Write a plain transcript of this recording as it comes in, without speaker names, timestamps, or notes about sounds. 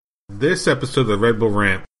This episode of the Red Bull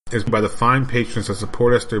Rant is by the fine patrons that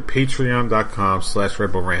support us through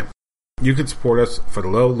patreon.com/Red Bull Rant. You can support us for the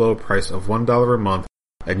low price of $1 a month,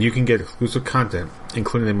 and you can get exclusive content,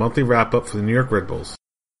 including a monthly wrap-up for the New York Red Bulls.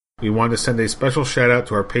 We want to send a special shout-out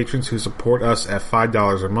to our patrons who support us at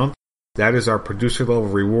 $5 a month. That is our producer-level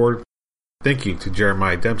reward. Thank you to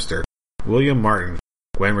Jeremiah Dempster, William Martin,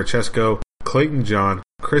 Gwen Rachesco, Clayton John,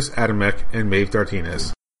 Chris Adamek, and Maeve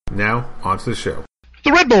Dartinez. Now, on to the show.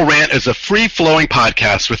 The Red Bull Rant is a free-flowing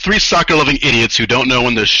podcast with three soccer-loving idiots who don't know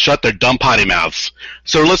when to shut their dumb potty mouths.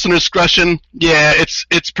 So listener discretion, yeah,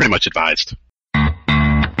 it's pretty much advised.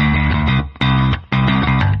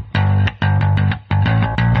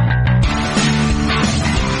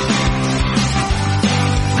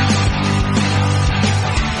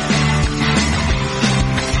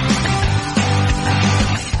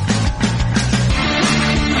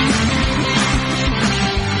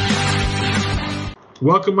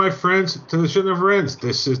 Welcome, my friends, to the Show Never Ends.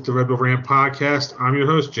 This is the Red Bull Rant Podcast. I'm your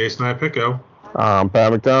host, Jason Iapicco. I'm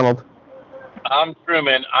Pat McDonald. I'm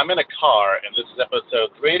Truman. I'm in a car, and this is episode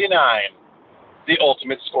 389, The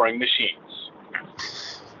Ultimate Scoring Machines.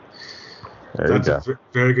 That's a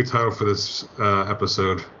very good title for this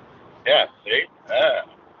episode. Yeah, see?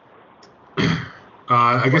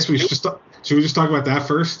 I guess we should just talk about that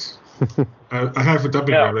first? I have for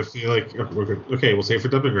Dumping Ground. I feel like we're good. Okay, we'll save for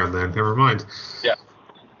Dumping Ground then. Never mind. Yeah.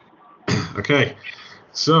 Okay,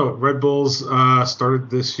 so Red Bulls started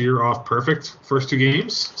this year off perfect. First two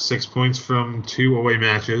games, 6 points from two away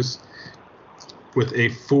matches, with a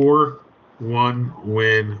 4-1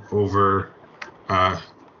 win over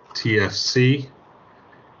TFC.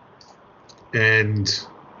 And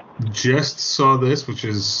just saw this, which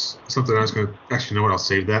is something I was going to... Actually, you know what? I'll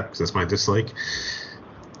save that because that's my dislike.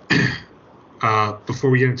 Before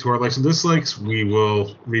we get into our likes and dislikes, we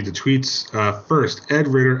will read the tweets. First, Ed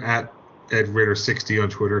Ritter at EdRitter60 on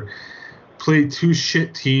Twitter. Played two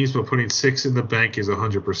shit teams, but putting 6 in the bank is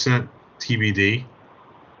 100% TBD.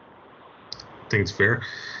 I think it's fair.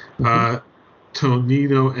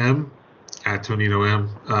 Tonino M at Tonino M.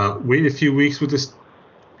 Wait a few weeks when this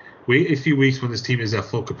team is at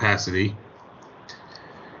full capacity.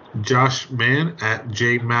 Josh Mann at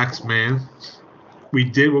JMaxMan. We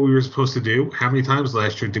did what we were supposed to do. How many times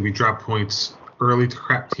last year did we drop points early to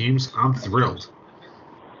crap teams? I'm thrilled.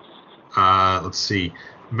 Let's see.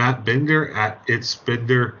 Matt Binder at It's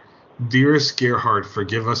Binder. Dearest Gerhard,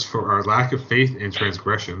 forgive us for our lack of faith and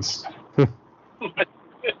transgressions.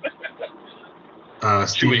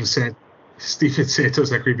 Steven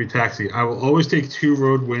Santos at Creepy Taxi. I will always take 2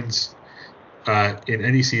 road wins in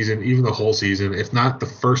any season, even the whole season, if not the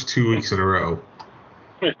first 2 weeks in a row.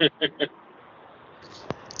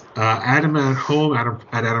 Adam at home,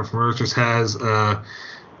 Adam from Earth just has a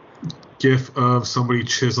gif of somebody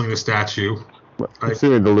chiseling a statue. I'm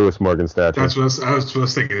assuming the Lewis Morgan statue. That's what I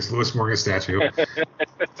was thinking. It's Lewis Morgan statue.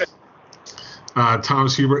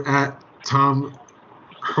 Thomas Hubert at Tom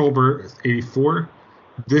Hurlbert 84.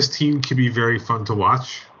 This team can be very fun to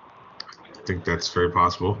watch. I think that's very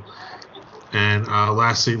possible. And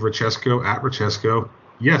lastly, Rachesco at Rachesco.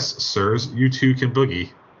 Yes, sirs, you too can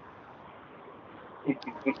boogie.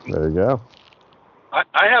 There you go.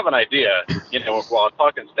 I have an idea, while I'm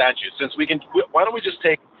talking statues, since why don't we just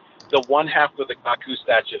take the one half of the Kaku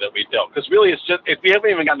statue that we built? Because really we haven't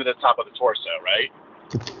even gotten to the top of the torso, right?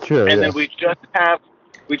 Sure, and then we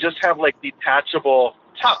just have like detachable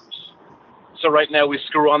tops. So right now we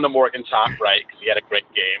screw on the Morgan top, right, because he had a great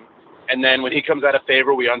game. And then when he comes out of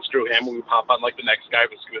favor, we unscrew him, and we pop on like the next guy,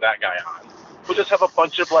 we screw that guy on. We'll just have a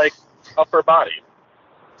bunch of like upper body.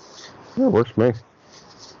 Yeah, works for me.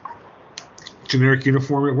 Generic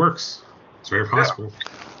uniform, it works. It's very possible.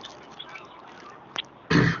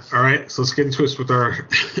 Yeah. All right, so let's get into it with our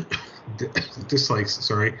dislikes.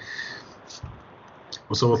 Sorry.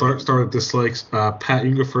 So we'll start with dislikes. Pat,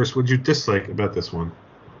 you can go first. What did you dislike about this one?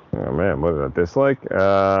 Oh man, what did I dislike?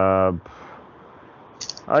 I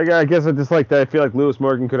guess I dislike that. I feel like Lewis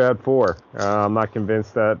Morgan could have had 4. I'm not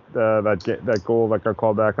convinced that that goal that got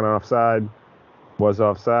called back on offside was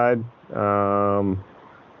offside.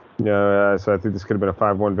 So I think this could have been a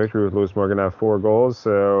 5-1 victory with Lewis Morgan have 4 goals.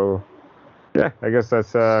 So, yeah, I guess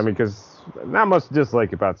that's, because not much to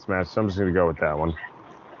dislike about this match, so I'm just going to go with that one.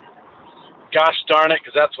 Gosh darn it,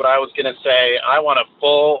 because that's what I was going to say. I want a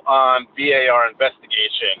full-on VAR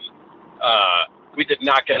investigation. We did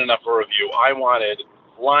not get enough of a review. I wanted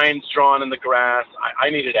lines drawn in the grass.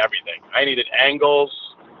 I needed everything. I needed angles.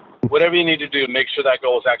 Whatever you need to do to make sure that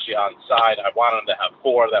goal is actually onside. I wanted them to have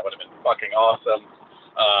 4. That would have been fucking awesome.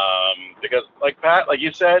 Because, like Pat, like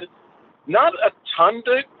you said, Not a ton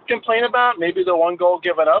to complain about. Maybe the one goal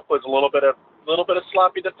given up was a little bit of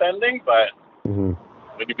sloppy defending, but Mm-hmm.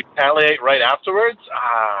 when you retaliate right afterwards,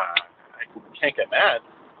 I can't get mad.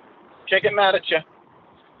 Can't get mad at you.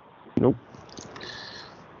 Nope.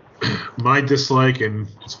 My dislike, and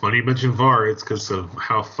it's funny you mentioned VAR, it's because of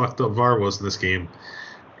how fucked up VAR was in this game.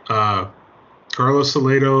 Carlos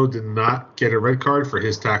Salado did not get a red card for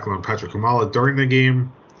his tackle on Patrick Kamala during the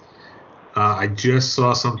game. I just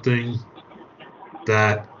saw something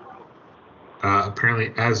that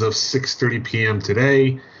apparently as of 6:30 p.m.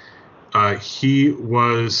 today, he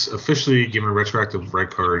was officially given a retroactive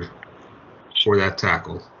red card for that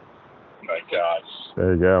tackle. My gosh.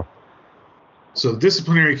 There you go. So the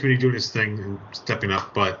disciplinary committee doing its thing and stepping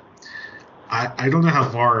up, but I don't know how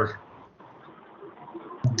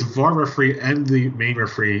the VAR referee and the main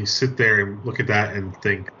referee sit there and look at that and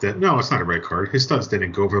think that, no, it's not a red card. His studs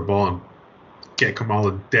didn't go over the ball and get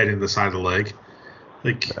Kamala dead in the side of the leg.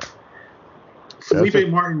 Like, Felipe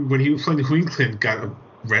Martin, when he was playing New England, got a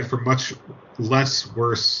red for much less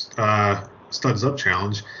worse studs up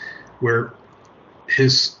challenge, where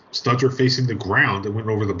his studs were facing the ground and went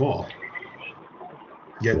over the ball.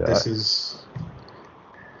 Yet this is...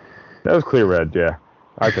 That was clear red, yeah.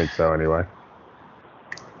 I think so, anyway.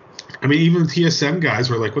 I mean, even TSM guys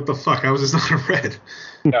were like, what the fuck? How is this not a red?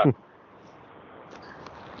 Yeah.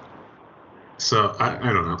 So,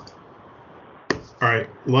 I don't know. All right,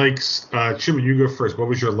 likes. Chimmy, you go first. What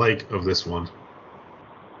was your like of this one?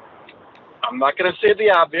 I'm not going to say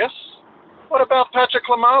the obvious. What about Patrick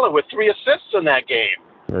Klimala with 3 assists in that game?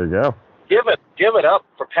 There you go. Give it up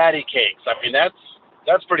for Patty Cakes. I mean,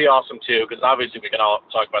 that's pretty awesome too, because obviously we can all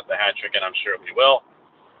talk about the hat trick, and I'm sure we will.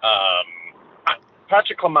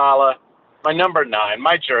 Patrick Klimala, my number 9,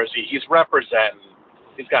 my jersey. He's representing.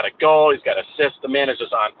 He's got a goal. He's got assists. The man is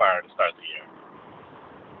just on fire to start the year.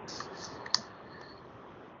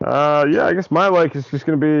 Yeah, I guess my like is just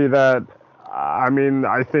going to be that, I mean,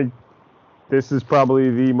 I think this is probably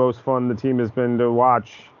the most fun the team has been to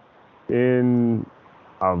watch in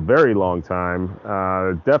a very long time.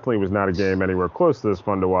 Definitely was not a game anywhere close to this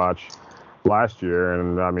fun to watch last year,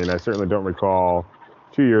 and I mean, I certainly don't recall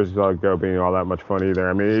 2 years ago being all that much fun either.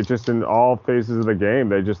 I mean, it's just in all phases of the game,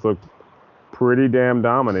 they just looked pretty damn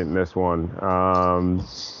dominant in this one.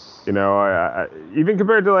 You know, I even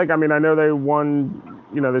compared to, like, I mean, I know they won,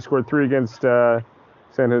 you know, they scored 3 against San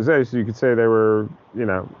Jose, so you could say they were, you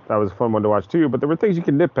know, that was a fun one to watch too, but there were things you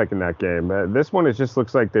could nitpick in that game. This one, it just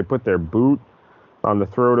looks like they put their boot on the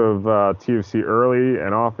throat of TFC early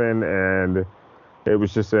and often, and it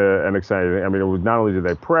was just an exciting. I mean, it was not only did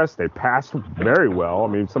they press, they passed very well. I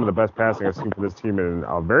mean, some of the best passing I've seen for this team in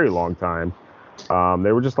a very long time.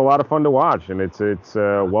 They were just a lot of fun to watch, and it's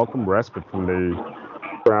a welcome respite from the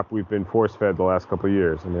crap we've been force-fed the last couple of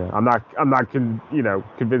years. I mean, I'm not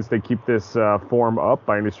convinced they keep this form up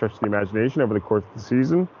by any stretch of the imagination over the course of the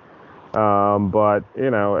season. But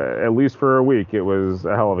you know, at least for a week, it was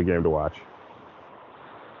a hell of a game to watch.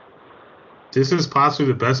 This is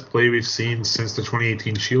possibly the best play we've seen since the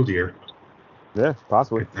 2018 Shield year. Yeah,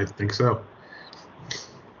 possibly. I think so.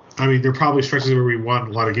 I mean, there are probably stretches where we won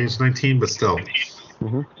a lot of games in 19, but still.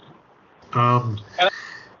 Mm-hmm. And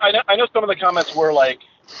I know some of the comments were like,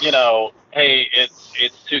 you know, hey, it's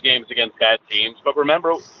 2 games against bad teams, but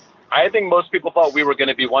remember, I think most people thought we were going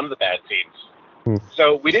to be one of the bad teams.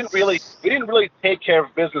 So we didn't really take care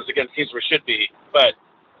of business against teams we should be, but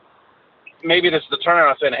maybe this is the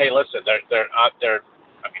turnaround saying, hey, listen, they're I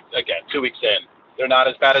mean, again, 2 weeks in, they're not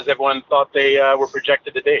as bad as everyone thought they were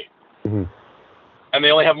projected to be. Mm-hmm. And they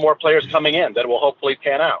only have more players coming in that will hopefully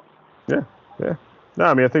pan out. Yeah. No,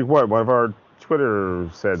 I mean, I think one of our Twitter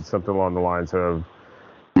said something along the lines of,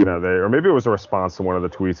 you know, or maybe it was a response to one of the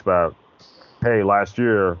tweets about, hey, last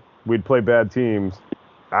year we'd play bad teams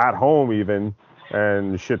at home even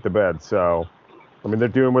and shit the bed. So, I mean, they're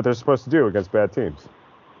doing what they're supposed to do against bad teams.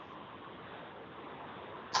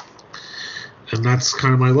 And that's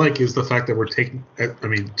kind of my like, is the fact that we're taking,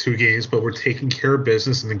 2 games, but we're taking care of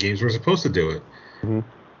business in the games we're supposed to do it. Mm-hmm.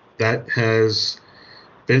 That has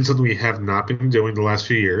been something we have not been doing the last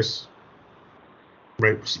few years.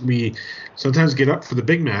 Right? We sometimes get up for the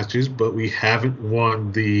big matches, but we haven't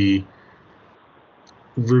won the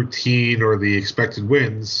routine or the expected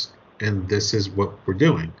wins, and this is what we're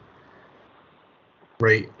doing.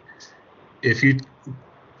 Right? If you,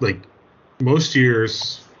 like, most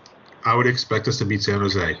years, I would expect us to beat San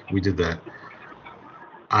Jose. We did that.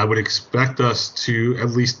 I would expect us to at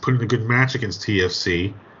least put in a good match against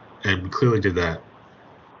TFC, and we clearly did that.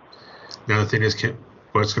 Now the thing is,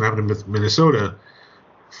 what's going to happen with Minnesota,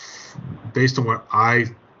 based on what I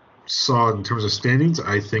saw in terms of standings,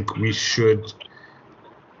 I think we should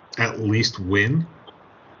at least win,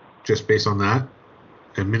 just based on that.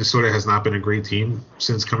 And Minnesota has not been a great team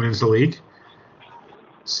since coming into the league.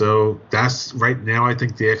 So that's right now, I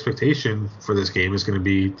think the expectation for this game is going to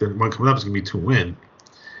be, the one coming up is going to be to win.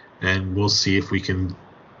 And we'll see if we can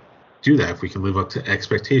do that, if we can live up to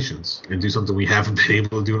expectations and do something we haven't been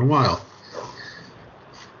able to do in a while.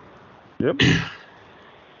 Yep.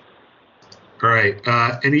 All right.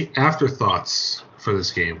 Any afterthoughts for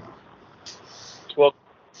this game? Well,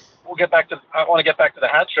 I want to get back to the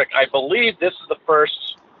hat trick. I believe this is the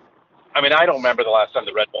first. I mean, I don't remember the last time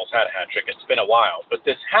the Red Bulls had a hat trick. It's been a while, but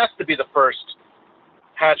this has to be the first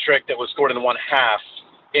hat trick that was scored in one half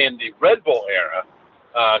in the Red Bull era.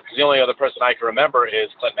 Because the only other person I can remember is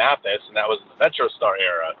Clint Mathis, and that was in the MetroStar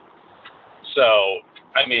era. So,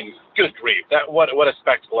 I mean, good grief! What a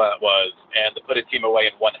spectacle that was, and to put a team away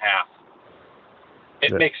in one half,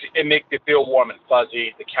 it makes you feel warm and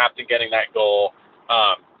fuzzy. The captain getting that goal,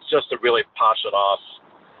 just to really polish it off.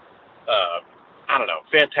 I don't know,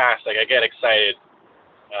 fantastic! I get excited.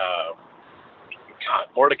 God,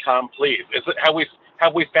 more to come, please. Have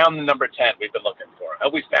we found the number 10 we've been looking for?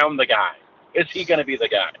 Have we found the guy? Is he going to be the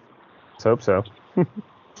guy? Let's hope so.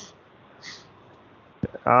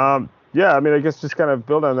 Yeah, I mean, I guess just kind of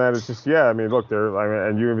build on that. It's just, yeah, I mean, look,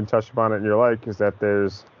 and you even touched upon it in your is that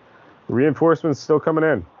there's reinforcements still coming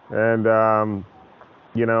in. And,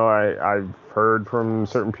 I've heard from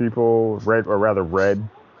certain people, read certain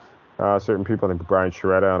people, I think Brian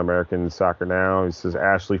Sciaretta on American Soccer Now, he says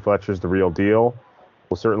Ashley Fletcher's the real deal.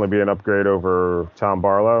 Will certainly be an upgrade over Tom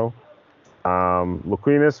Barlow.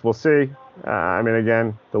 Luquinas, we'll see. I mean,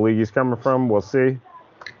 again, the league he's coming from, we'll see.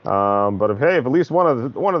 But if at least one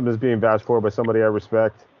of them is being vouched for by somebody I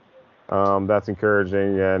respect, that's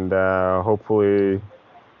encouraging. And hopefully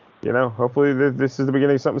this is the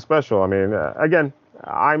beginning of something special. I mean, again,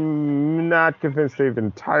 I'm not convinced they've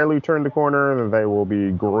entirely turned the corner and they will be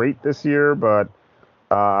great this year. But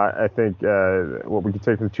I think what we can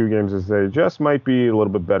take from the two games is they just might be a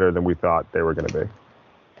little bit better than we thought they were going to be.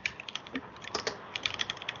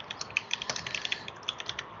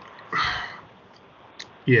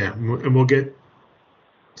 Yeah, and we'll get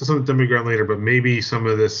to some demographic later, but maybe some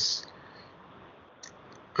of this,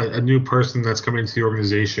 a new person that's coming into the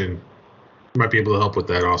organization might be able to help with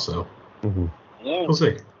that also. Mm-hmm. We'll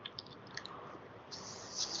see.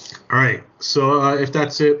 All right, so if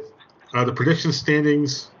that's it, the prediction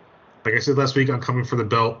standings, like I said last week, I'm coming for the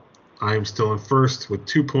belt. I am still in first with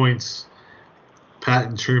 2 points. Pat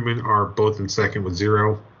and Truman are both in second with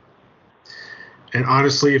 0. And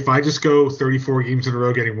honestly, if I just go 34 games in a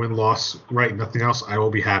row getting win-loss right, nothing else, I will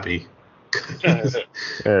be happy. There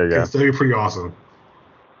you go. That'd be pretty awesome.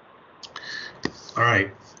 All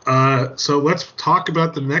right. So let's talk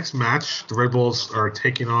about the next match. The Red Bulls are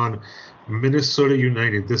taking on Minnesota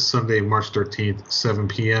United this Sunday, March 13th, 7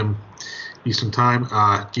 p.m. Eastern Time.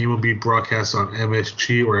 Game will be broadcast on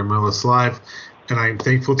MSG or MLS Live. And I'm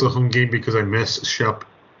thankful to home game because I miss Shep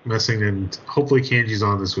Messing, and hopefully Kanji's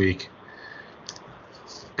on this week.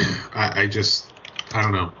 I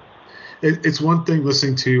don't know. It's one thing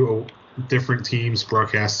listening to different teams'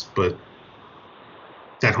 broadcasts, but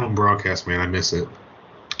that home broadcast, man, I miss it.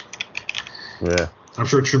 Yeah. I'm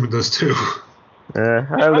sure Truman does too. Yeah.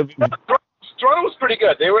 Toronto was pretty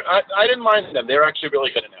good. I didn't mind them. They were actually really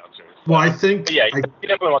good announcers. Well, I think... But yeah, you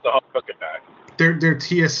definitely want the home cooking back. They're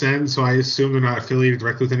TSN, so I assume they're not affiliated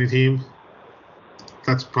directly with any team.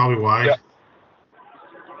 That's probably why. Yeah.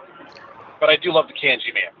 But I do love the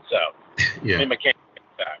Kanji man, so yeah. maybe my Kanji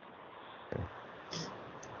back.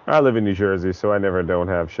 I live in New Jersey, so I never don't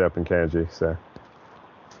have Shep and Kanji. So.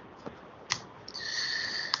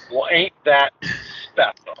 Well, ain't that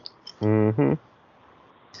special? Mm-hmm.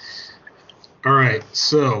 All right,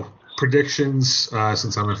 so predictions.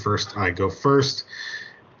 Since I'm in first, I go first.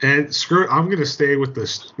 And screw it, I'm going to stay with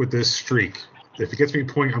this streak. If it gets me a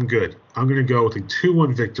point, I'm good. I'm going to go with a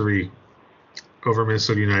 2-1 victory over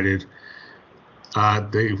Minnesota United.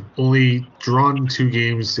 They've only drawn 2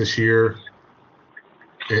 games this year.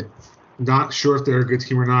 Not sure if they're a good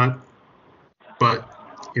team or not, but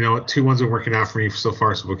you know what? 2-1's been working out for me so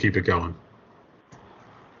far, so we'll keep it going.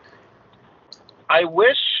 I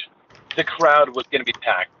wish the crowd was going to be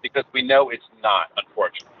packed because we know it's not,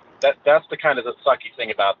 unfortunately. That's the kind of the sucky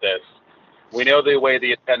thing about this. We know the way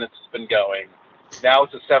the attendance has been going. Now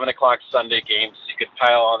it's a 7 o'clock Sunday game, so you could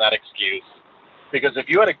pile on that excuse. Because if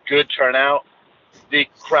you had a good turnout, the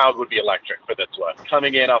crowd would be electric for this one.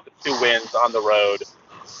 Coming in off the 2 wins on the road,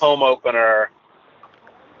 home opener.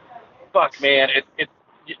 Fuck, man,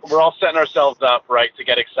 we're all setting ourselves up, right, to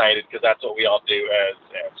get excited because that's what we all do as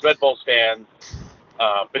Red Bulls fans.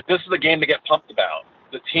 But this is a game to get pumped about.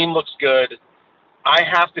 The team looks good. I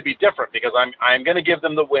have to be different because I'm going to give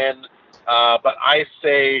them the win. But I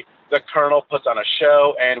say the Colonel puts on a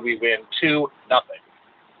show and we win 2-0.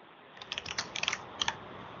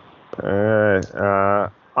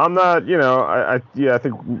 I'm not, I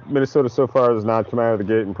think Minnesota so far has not come out of the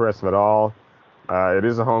gate impressive at all. It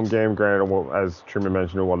is a home game. Granted, as Truman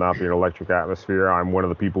mentioned, it will not be an electric atmosphere. I'm one of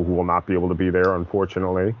the people who will not be able to be there,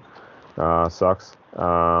 unfortunately. Sucks.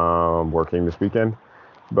 Working this weekend.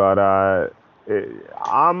 But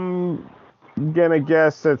I'm going to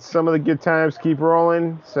guess that some of the good times keep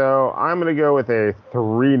rolling. So I'm going to go with a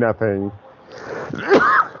 3-0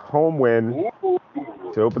 home win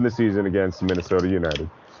to open the season against Minnesota United.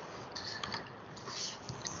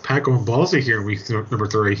 Pat going ballsy here in week number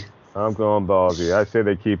 3. I'm going ballsy. I say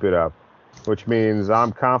they keep it up, which means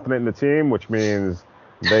I'm confident in the team, which means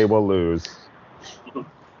they will lose.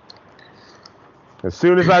 As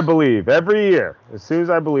soon as I believe, every year, as soon as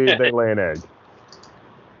I believe, they lay an egg.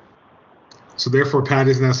 So therefore, Pat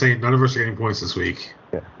is now saying none of us are getting points this week.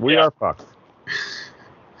 Yeah, we are fucked.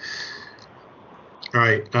 All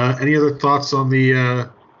right. Any other thoughts on the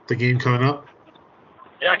game coming up?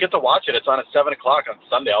 Yeah, I get to watch it. It's on at 7 o'clock on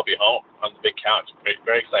Sunday. I'll be home on the big couch. Very,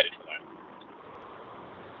 very excited for that.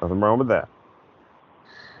 Nothing wrong with that.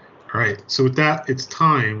 All right. So with that, it's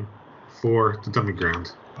time for the dumping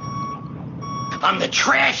ground. I'm the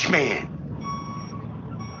trash man.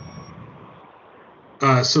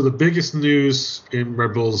 So the biggest news in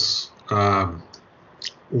Red Bulls land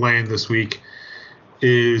this week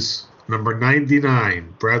is number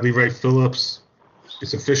 99, Bradley Wright Phillips,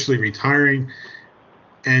 is officially retiring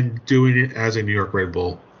and doing it as a New York Red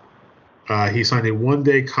Bull. He signed a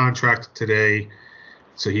 1-day contract today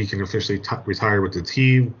so he can officially retire with the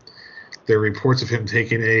team. There are reports of him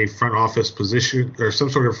taking a front office position or some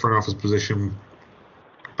sort of front office position,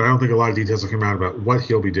 but I don't think a lot of details have come out about what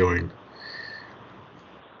he'll be doing.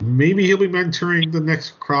 Maybe he'll be mentoring the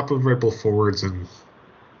next crop of Red Bull forwards, and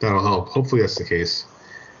that'll help. Hopefully that's the case.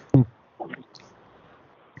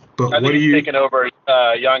 But I think he's taking over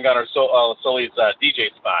Young Gunner Sully's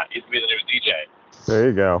DJ spot. He's going to be the new DJ. There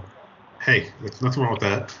you go. Hey, there's nothing wrong with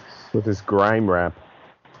that. With his grime rap.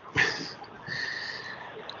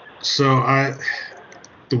 So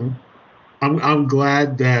I'm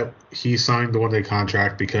glad that he signed the 1-day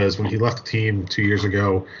contract because when he left the team 2 years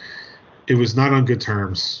ago, it was not on good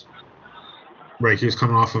terms. Right, he was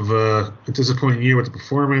coming off of a disappointing year with the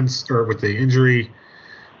performance or with the injury.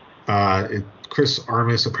 Chris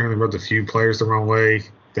Armas apparently rubbed a few players the wrong way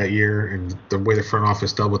that year, and the way the front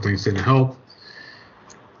office dealt with things didn't help.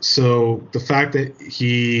 So the fact that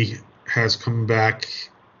he has come back,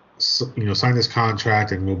 signed this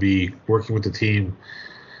contract and will be working with the team,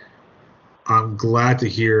 I'm glad to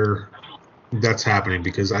hear that's happening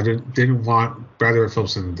because I didn't want Bradley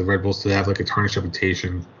Phillips and the Red Bulls to have like a tarnished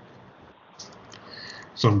reputation.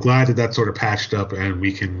 So I'm glad that that's sort of patched up and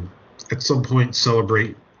we can at some point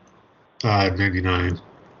celebrate 99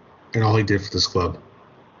 and all he did for this club.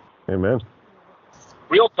 Amen.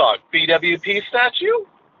 Real talk, BWP statue?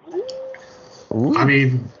 Ooh. I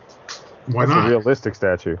mean, why That's not? a realistic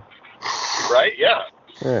statue. Right? Yeah.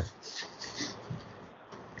 Yeah.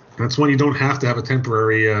 That's one you don't have to have a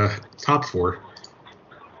temporary top for.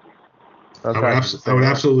 I would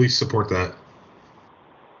absolutely support that.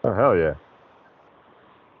 Oh, hell yeah.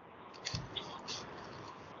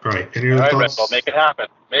 All right. Any other All right, thoughts? Red Bull, make it happen.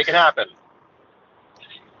 Make it happen.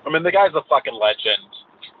 I mean, the guy's a fucking legend.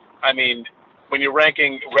 I mean, when you're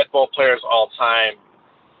ranking Red Bull players all time,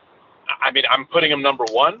 I mean, I'm putting him number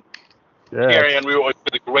 1. Yeah. Thierry Henry was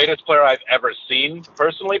the greatest player I've ever seen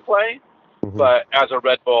personally play. Mm-hmm. But as a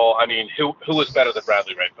Red Bull, I mean, who is better than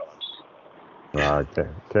Bradley Wright Phillips? I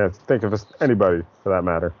can't think of anybody for that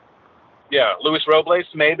matter. Yeah, Luis Robles,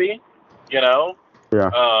 maybe, Yeah.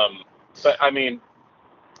 But, I mean,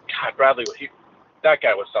 God, Bradley, that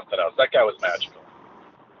guy was something else. That guy was magical.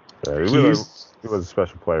 Yeah, he was a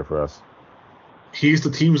special player for us. He's the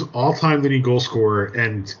team's all-time leading goal scorer,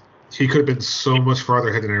 and he could have been so much farther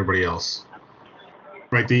ahead than everybody else.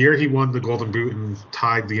 Right, the year he won the Golden Boot and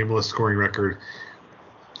tied the MLS scoring record,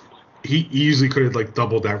 he easily could have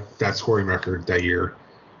doubled that scoring record that year.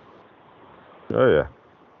 Oh yeah.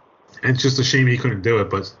 And it's just a shame he couldn't do it,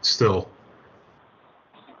 but still.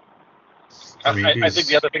 I think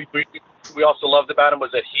the other thing we also loved about him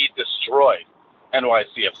was that he destroyed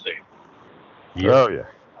NYCFC. Yeah. Oh yeah.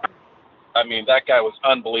 I mean, that guy was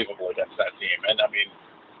unbelievable against that team. And I mean,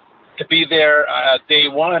 to be there day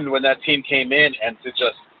one when that team came in and to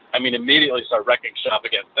just I mean, immediately start wrecking shop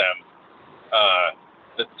against them.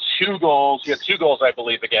 The 2 goals, he had 2 goals, I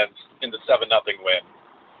believe, in the 7-0 win.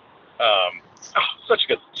 Such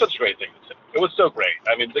a great thing to see. It was so great.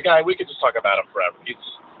 I mean, the guy, we could just talk about him forever.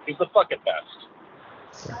 He's the fucking best.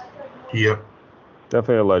 Yep.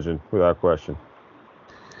 Definitely a legend, without question.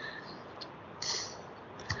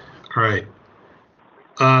 All right.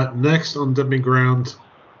 Next on dumping ground,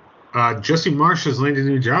 Jesse Marsch has landed a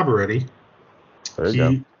new job already. There you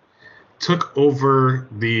go. Took over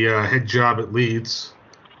the head job at Leeds,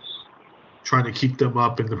 trying to keep them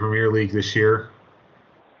up in the Premier League this year.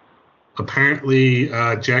 Apparently,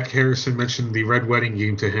 Jack Harrison mentioned the Red Wedding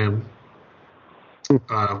game to him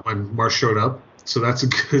when Marsch showed up, so that's a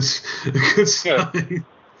good sign.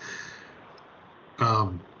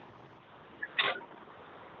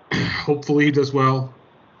 Hopefully, he does well.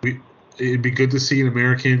 It'd be good to see an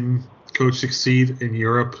American coach succeed in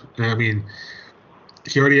Europe. I mean,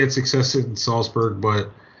 he already had success in Salzburg, but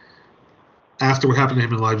after what happened to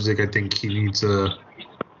him in Leipzig, I think he needs a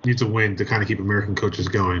win to kind of keep American coaches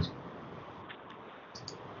going.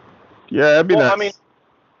 Yeah, it'd be nice. I mean,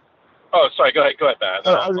 sorry. Go ahead, Baz.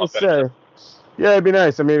 I was going to say, yeah, it'd be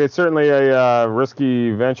nice. I mean, it's certainly a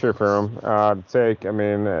risky venture for him to take. I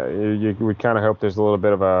mean, we kind of hope there's a little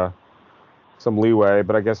bit of some leeway,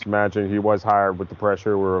 but I guess imagine he was hired with the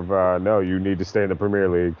pressure of, no, you need to stay in the Premier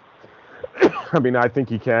League. I mean, I think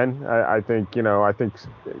he can. I think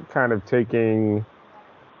kind of taking,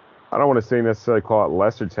 I don't want to say necessarily call it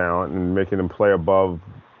lesser talent and making them play above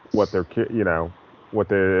what they're,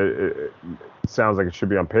 it sounds like it should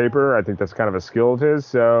be on paper. I think that's kind of a skill of his.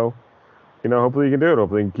 So, hopefully he can do it.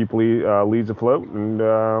 Hopefully he can keep Leeds afloat and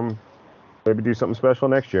maybe do something special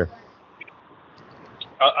next year.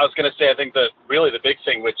 I was going to say, I think that really the big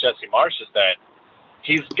thing with Jesse Marsch is that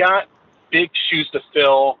he's got big shoes to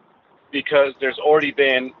fill because there's already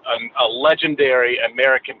been a legendary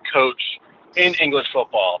American coach in English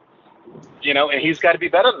football, and he's got to be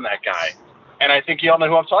better than that guy. And I think you all know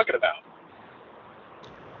who I'm talking about.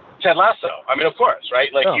 Ted Lasso. I mean, of course,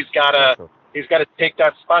 right? Like he's got to take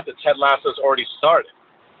that spot that Ted Lasso's already started.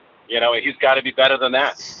 And he's got to be better than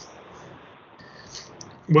that.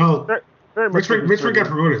 Well, Richmond got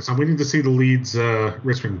promoted, so we need to see the Leeds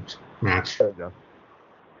Richmond match. There you go.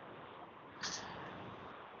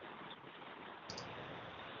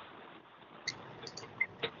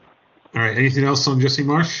 All right. Anything else on Jesse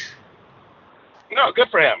Marsch? No, good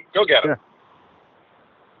for him. Go get him. Yeah.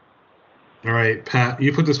 All right, Pat,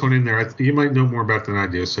 you put this one in there. You might know more about it than I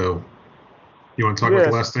do, so you want to talk about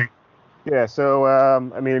the last thing? Yeah, so,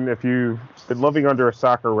 I mean, if you've been living under a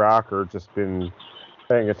soccer rock or just been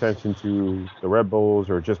paying attention to the Red Bulls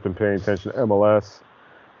or just been paying attention to MLS,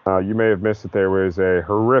 you may have missed that there was a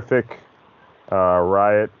horrific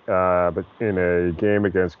riot but in a game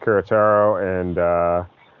against Querétaro and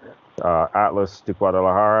Atlas de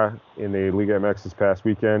Guadalajara in the Liga MX this past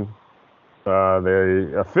weekend.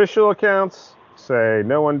 The official accounts say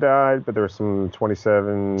no one died, but there were some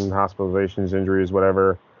 27 hospitalizations, injuries,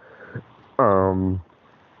 whatever.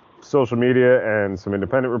 Social media and some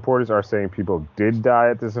independent reporters are saying people did die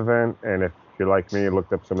at this event, and if you're like me and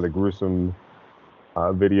looked up some of the gruesome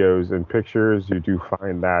videos and pictures, you do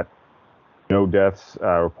find that no deaths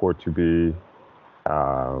report to be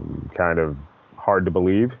kind of hard to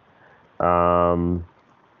believe.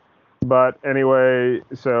 But anyway,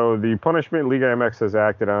 so the punishment, Liga MX has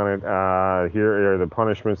acted on it. Here are the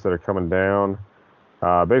punishments that are coming down.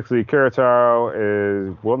 Basically,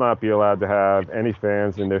 Querétaro will not be allowed to have any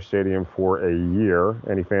fans in their stadium for a year,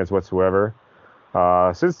 any fans whatsoever.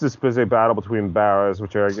 Since this is a battle between Barras,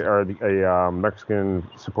 which are a Mexican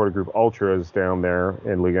supporter group, Ultras down there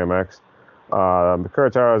in Liga MX,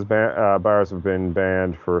 Querétaro's Barras have been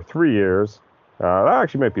banned for 3 years. That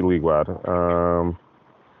actually might be league-wide.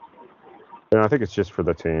 I think it's just for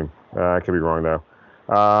the team. I could be wrong, though.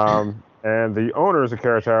 And the owners of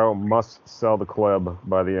Querétaro must sell the club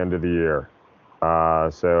by the end of the year.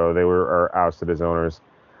 So they are ousted as owners.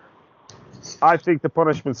 I think the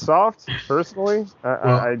punishment's soft, personally.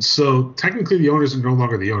 So technically the owners are no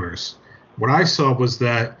longer the owners. What I saw was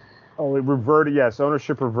that... Oh, it reverted, yes.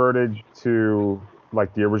 Ownership reverted to,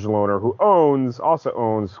 like, the original owner who also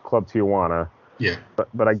owns Club Tijuana. Yeah.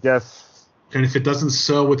 But I guess... And if it doesn't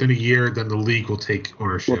sell within a year, then the league will take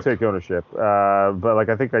ownership. But like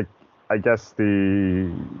I guess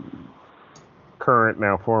the current,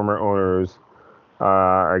 now former owners,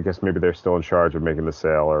 I guess maybe they're still in charge of making the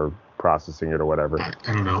sale or processing it or whatever. I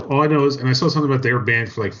don't know. All I know is, and I saw something about they were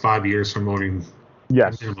banned for like 5 years from owning.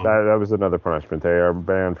 Yes, that was another punishment. They are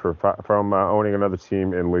banned from owning another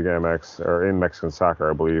team in Liga MX or in Mexican soccer,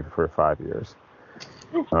 I believe, for 5 years.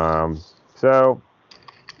 So,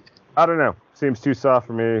 I don't know. Seems too soft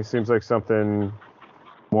for me. Seems like something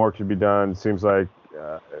more could be done. Seems like,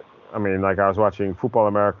 I was watching Football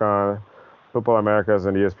Americas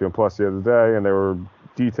on ESPN Plus the other day, and they were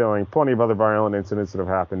detailing plenty of other violent incidents that have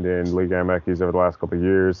happened in Liga MX over the last couple of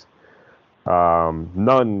years.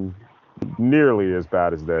 None nearly as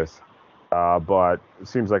bad as this, but it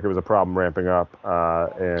seems like it was a problem ramping up,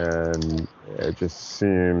 and it just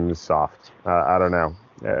seems soft. I don't know.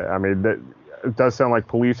 It does sound like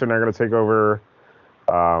police are now going to take over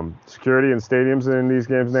security in stadiums in these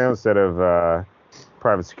games now instead of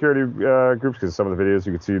private security groups, because some of the videos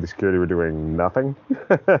you could see the security were doing nothing.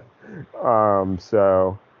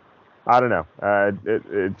 So I don't know.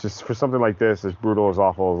 It just, for something like this, as brutal, as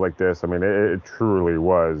awful as like this, it truly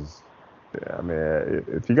was.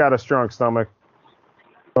 If you got a strong stomach,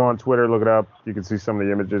 go on Twitter, look it up. You can see some of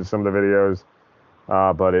the images, some of the videos,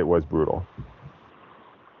 but it was brutal.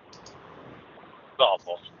 It's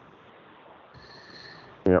awful.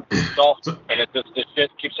 Yep. It's awful. And this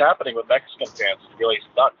shit keeps happening with Mexican fans. It really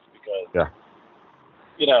sucks because,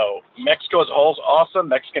 Mexico as a whole is awesome.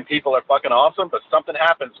 Mexican people are fucking awesome, but something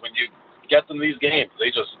happens when you get them these games.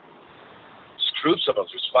 They just screw some of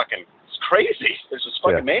them. It's crazy. There's just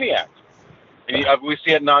fucking maniacs. And we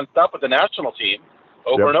see it nonstop with the national team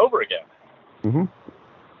over and over again. Mm-hmm.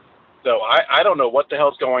 So I don't know what the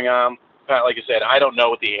hell's going on. Pat, like I said, I don't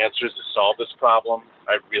know what the answer is to solve this problem.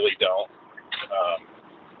 I really don't.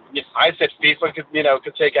 I said FIFA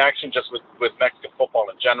could take action just with Mexican football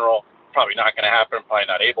in general. Probably not going to happen. Probably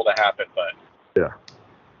not able to happen. But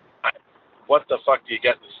what the fuck do you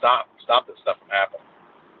get to stop this stuff from happening?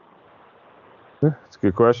 That's a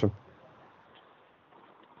good question.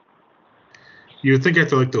 You would think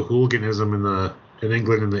after like the hooliganism in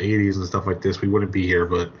England in the 80s and stuff like this, we wouldn't be here,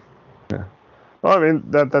 but well,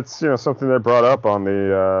 that's something they brought up on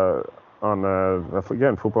the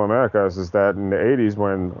Football Americas, is that in the 80s,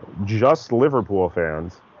 when just Liverpool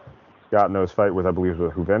fans got in those fight with, I believe,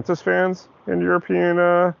 with Juventus fans in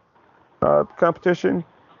European competition,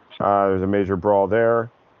 there's a major brawl there,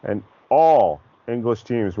 and all English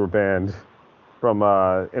teams were banned from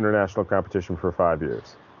international competition for 5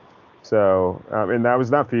 years. So, and that was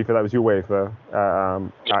not FIFA, that was UEFA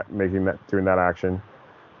doing that action.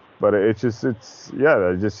 But it just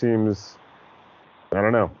seems, I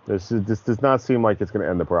don't know. This does not seem like it's going to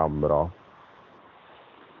end the problem at all.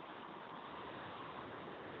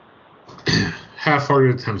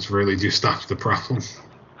 Half-hearted attempts really do stop the problem.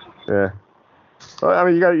 Yeah.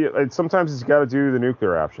 Well, sometimes you got to do the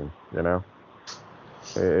nuclear option,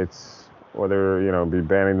 It's whether, be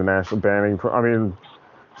banning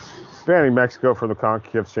banning Mexico from the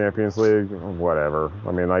CONCACAF Champions League, whatever.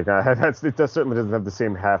 It certainly doesn't have the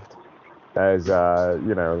same heft as, the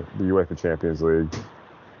UEFA Champions League.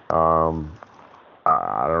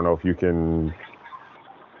 I don't know if you can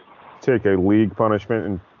take a league punishment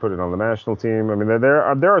and put it on the national team. There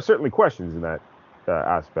are certainly questions in that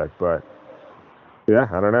aspect, but yeah,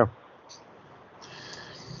 I don't know.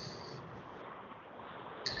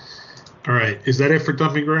 All right, is that it for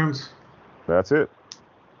Dumping Grounds? That's it.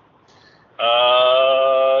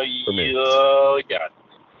 Yeah.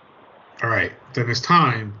 All right, then it's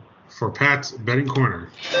time for Pat's Betting Corner.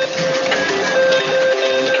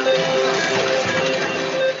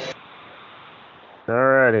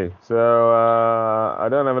 Alrighty, so I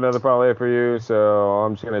don't have another parlay for you, so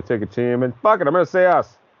I'm just going to take a team, and fuck it, I'm going to say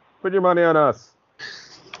us. Put your money on us.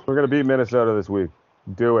 We're going to beat Minnesota this week.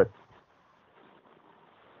 Do it.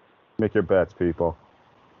 Make your bets, people.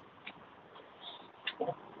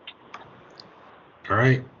 All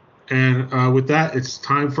right. And with that, it's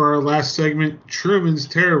time for our last segment, Truman's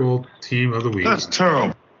Terrible Team of the Week. That's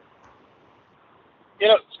terrible.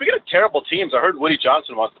 Speaking of terrible teams, I heard Woody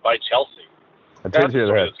Johnson wants to buy Chelsea. I did hear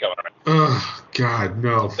that. That's going around. Oh, God,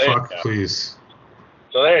 no. There Fuck, please.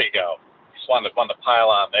 So there you go. Just wanted to pile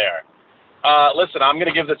on there. Listen, I'm going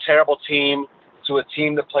to give the terrible team to a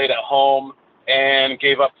team that played at home and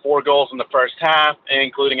gave up 4 goals in the first half,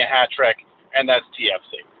 including a hat trick, and that's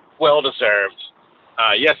TFC. Well deserved.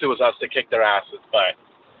 Yes, it was us that kicked their asses, but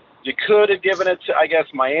you could have given it to, I guess,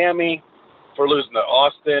 Miami for losing to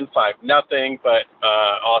Austin 5-0, but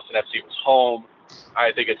Austin FC was home.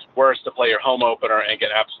 I think it's worse to play your home opener and get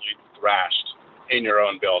absolutely thrashed in your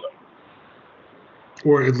own building.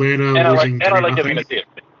 Or Atlanta and I like giving it to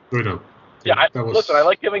TFC. Wait, no. Yeah, listen, I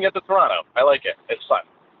like giving it to Toronto. I like it. It's fun.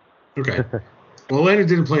 Okay. Well, Atlanta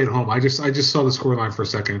didn't play at home. I just saw the scoreline for a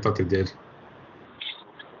second. I thought they did.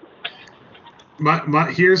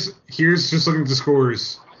 Here's just looking at the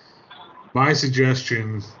scores. My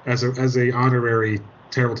suggestion as a honorary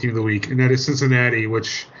terrible team of the week, and that is Cincinnati,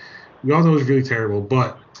 which we all know is really terrible.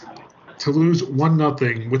 But to lose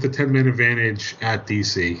 1-0 with a 10-man advantage at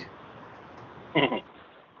DC.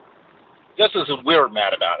 Just as we're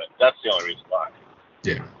mad about it. That's the only reason why.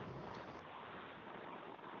 Yeah.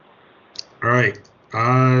 All right.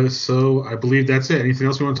 So I believe that's it. Anything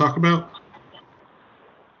else we want to talk about?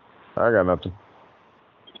 I got nothing.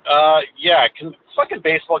 Yeah, can fucking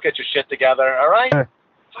baseball get your shit together, all right?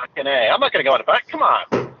 Fucking A. I'm not going to go in the back. Come on.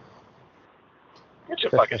 Get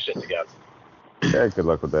your fucking shit together. Yeah, good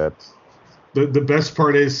luck with that. The best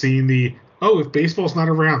part is seeing if baseball's not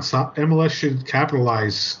around, MLS should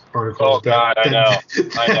capitalize articles. Oh, God, I know.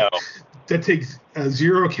 That takes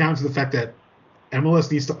zero account to the fact that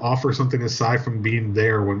MLS needs to offer something aside from being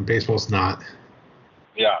there when baseball's not.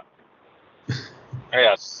 Yeah.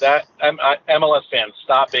 Yes, that MLS fans,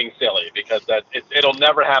 stop being silly, because it'll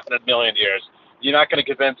never happen in a million years. You're not going to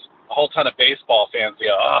convince a whole ton of baseball fans to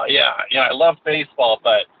go, oh, yeah, I love baseball,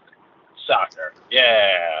 but soccer.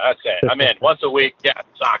 Yeah, that's it. I'm in. Once a week, yeah,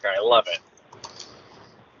 soccer. I love it.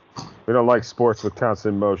 We don't like sports with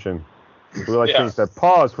constant motion. We like things that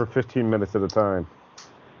pause for 15 minutes at a time.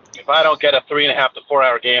 If I don't get a 3.5 to 4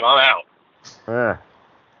 hour game, I'm out.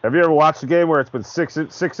 Have you ever watched a game where it's been six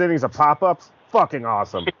innings of pop-ups? Fucking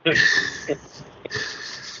awesome.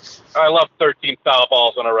 I love 13 foul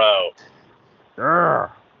balls in a row.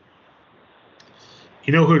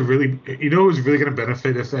 You know who's really going to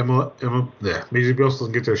benefit if Major League Baseball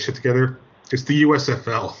doesn't get their shit together? It's the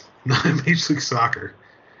USFL, not Major League Soccer.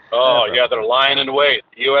 Oh, yeah, they're lying in wait.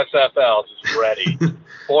 The USFL is ready.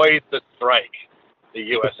 Poised to strike.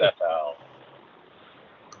 The USFL.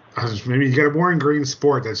 Maybe you got a more ingrained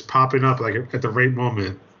sport that's popping up like at the right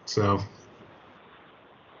moment. So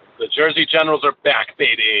the Jersey Generals are back,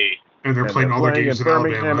 baby. And they're playing all their games in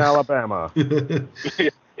Alabama.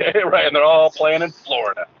 Yeah, right, and they're all playing in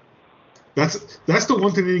Florida. That's the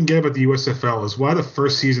one thing they didn't get about the USFL is why the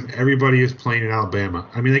first season everybody is playing in Alabama.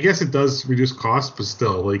 I mean, I guess it does reduce costs, but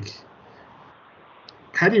still, like,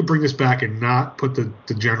 how do you bring this back and not put the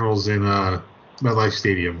Generals in MetLife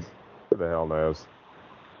Stadium? Who the hell knows?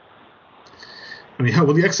 I mean,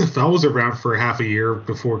 the XFL was around for half a year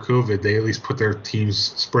before COVID. They at least put their teams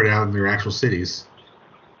spread out in their actual cities.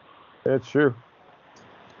 It's true.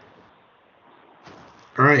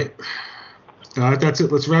 All right. That's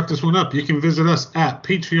it. Let's wrap this one up. You can visit us at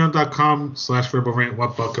patreon.com/RebelRant.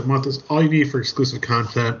 $1 a month is all you need for exclusive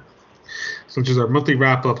content, such as our monthly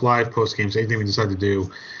wrap-up, live post-games, anything we decide to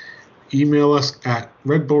do. Email us at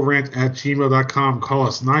redbullrant@gmail.com. Call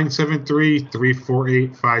us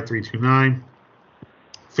 973-348-5329.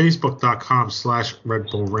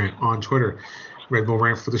 Facebook.com/RedBullRant. On Twitter, Red Bull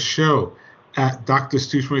Rant for the show. At Dr.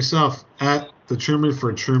 Stooge myself. At The Truman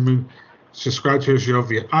for Truman. Subscribe to our show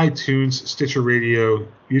via iTunes, Stitcher Radio,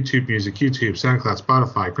 YouTube Music, YouTube, SoundCloud,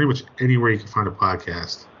 Spotify, pretty much anywhere you can find a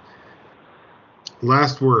podcast.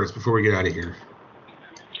 Last words before we get out of here.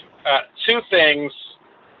 Two things.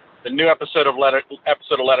 The new episode of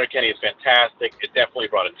Letterkenny is fantastic. It definitely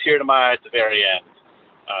brought a tear to my eye at the very end.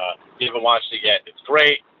 If you haven't watched it yet, it's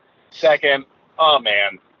great. Second, oh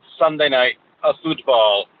man, Sunday night of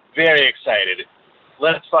football. Very excited.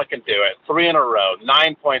 Let's fucking do it. 3 in a row.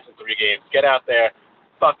 9 points in 3 games. Get out there.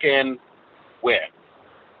 Fucking win.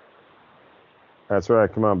 That's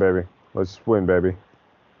right. Come on, baby. Let's win, baby.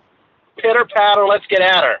 Pitter patter. Let's get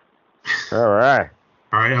at her. All right.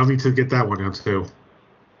 All right. I'll need to get that one out, too.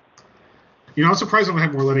 You know, I'm surprised I don't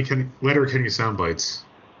have more Letterkenny sound bites.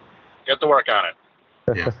 Get to work on it.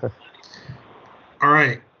 Yeah. All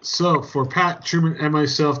right. So, for Pat, Truman, and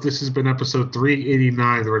myself, this has been episode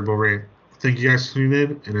 389 of the Red Bull Rant. Thank you guys for tuning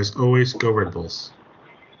in, and as always, go Red Bulls.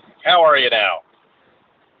 How are you now?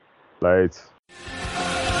 Lights. We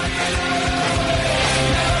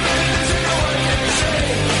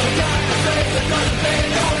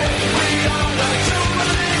are